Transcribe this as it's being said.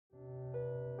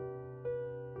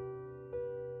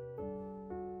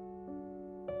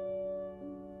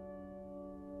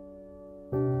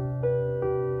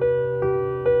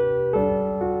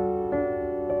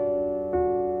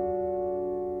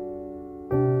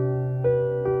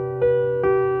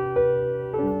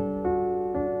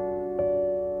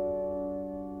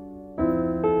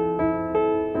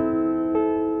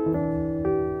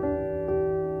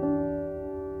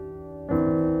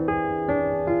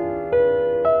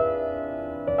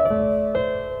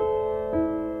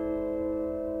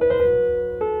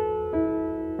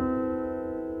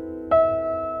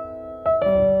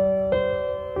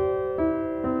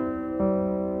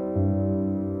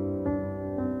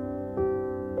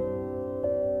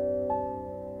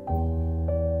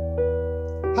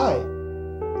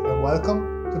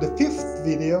Welcome to the 5th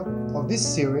video of this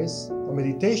series on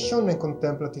meditation and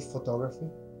contemplative photography.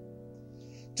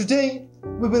 Today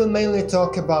we will mainly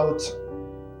talk about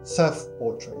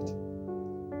self-portrait.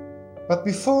 But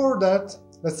before that,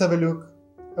 let's have a look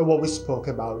at what we spoke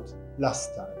about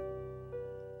last time.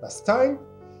 Last time,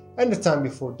 and the time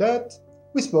before that,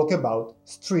 we spoke about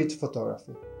street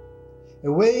photography.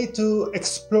 A way to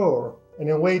explore and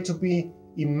a way to be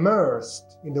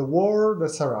immersed in the world that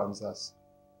surrounds us.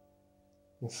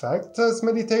 In fact, as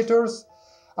meditators,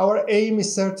 our aim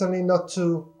is certainly not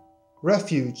to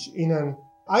refuge in an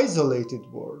isolated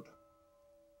world,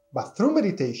 but through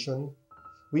meditation,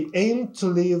 we aim to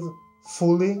live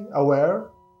fully aware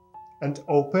and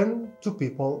open to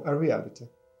people and reality.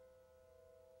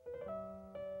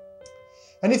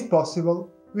 And if possible,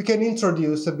 we can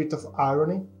introduce a bit of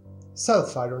irony,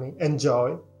 self-irony and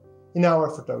joy in our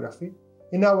photography,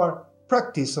 in our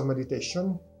practice of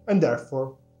meditation, and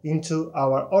therefore into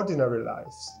our ordinary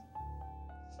lives.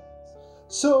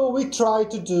 So we try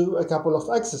to do a couple of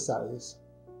exercises.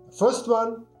 The first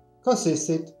one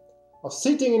consisted of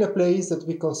sitting in a place that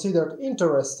we considered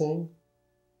interesting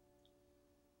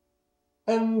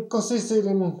and consisted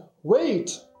in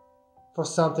wait for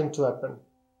something to happen.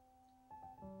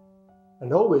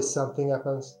 And always something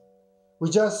happens.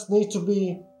 We just need to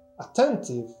be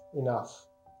attentive enough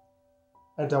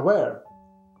and aware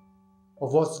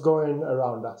of what's going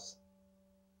around us.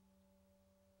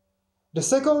 The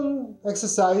second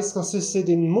exercise consisted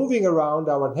in moving around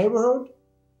our neighborhood,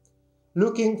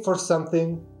 looking for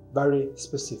something very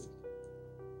specific.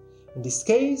 In this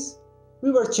case, we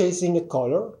were chasing a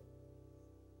color.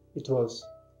 It was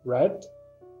red,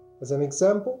 as an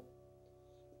example,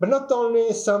 but not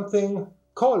only something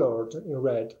colored in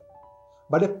red,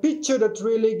 but a picture that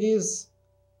really gives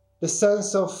the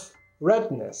sense of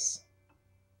redness.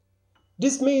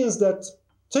 This means that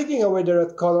taking away the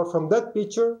red color from that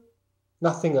picture,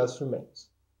 nothing else remains.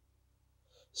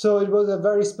 So it was a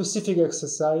very specific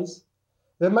exercise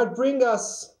that might bring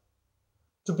us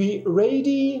to be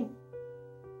ready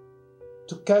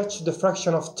to catch the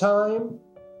fraction of time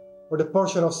or the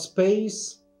portion of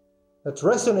space that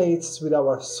resonates with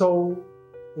our soul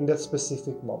in that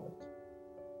specific moment.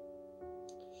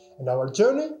 And our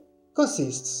journey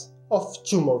consists of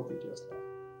 2 more videos now.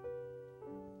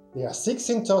 There are 6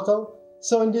 in total,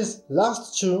 so in these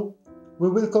last 2, we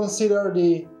will consider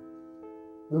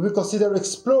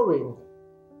exploring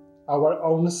our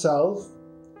own self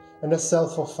and the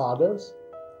self of others.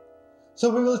 So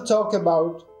we will talk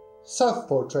about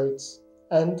self-portraits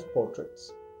and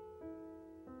portraits.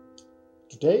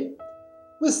 Today,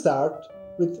 we start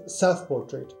with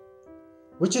self-portrait,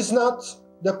 which is not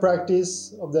the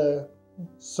practice of the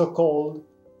so-called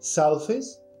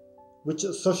selfies, which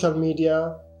social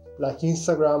media like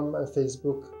Instagram and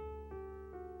Facebook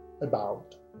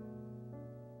abound.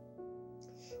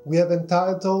 We have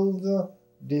entitled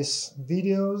these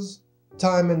videos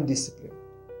Time and Discipline,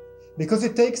 because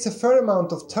it takes a fair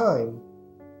amount of time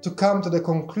to come to the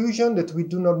conclusion that we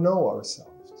do not know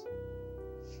ourselves,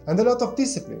 and a lot of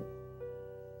discipline,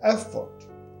 effort,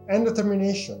 and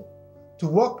determination to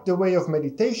walk the way of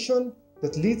meditation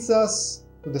that leads us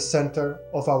to the center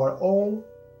of our own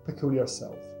peculiar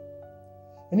self.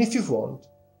 And if you want,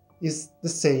 is the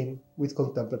same with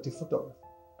contemplative photography.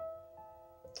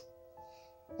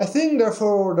 I think,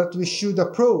 therefore, that we should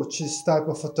approach this type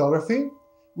of photography,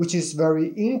 which is very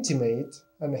intimate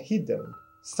and hidden,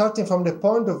 starting from the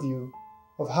point of view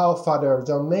of how Father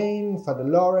John Main, Father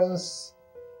Lawrence,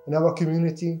 and our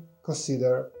community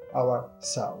consider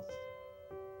ourselves.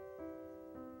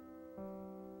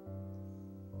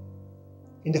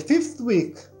 In the 5th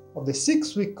week of the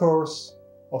 6-week course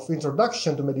of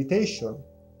Introduction to Meditation,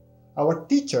 our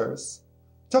teachers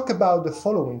talk about the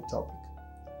following topic: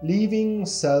 leaving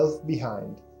self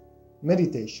behind,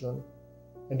 meditation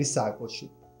and discipleship.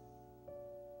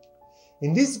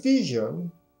 In this vision,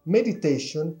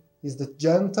 meditation is the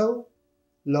gentle,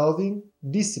 loving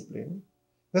discipline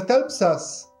that helps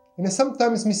us in a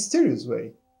sometimes mysterious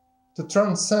way to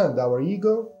transcend our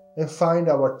ego and find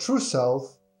our true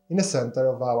self in the center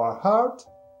of our heart,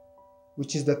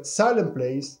 which is that silent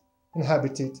place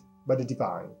inhabited by the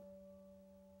divine.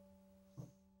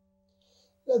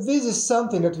 This is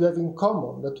something that we have in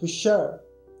common, that we share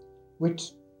with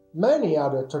many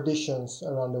other traditions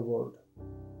around the world.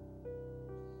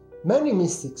 Many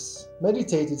mystics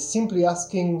meditated simply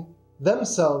asking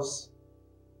themselves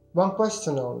one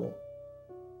question only: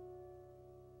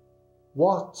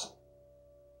 what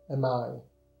am I?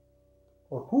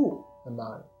 Or who am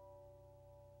I?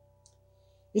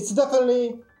 It's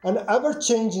definitely an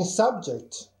ever-changing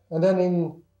subject, and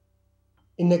then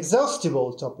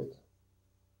inexhaustible topic.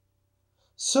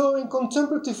 So in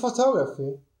contemplative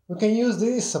photography, we can use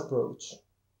this approach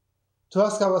to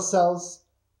ask ourselves,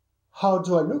 how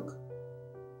do I look?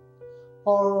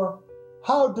 Or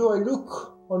how do I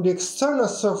look on the external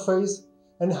surface,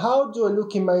 and how do I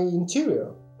look in my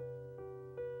interior?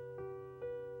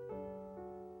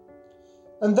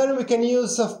 And then we can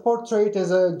use self-portrait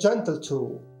as a gentle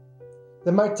tool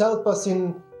that might help us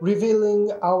in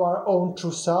revealing our own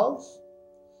true self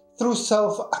through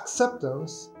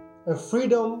self-acceptance and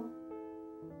freedom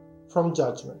from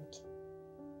judgment.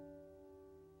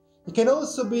 It can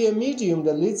also be a medium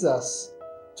that leads us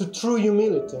to true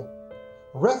humility,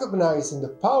 recognizing the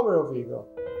power of ego,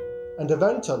 and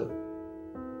eventually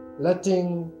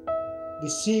letting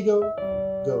this ego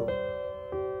go.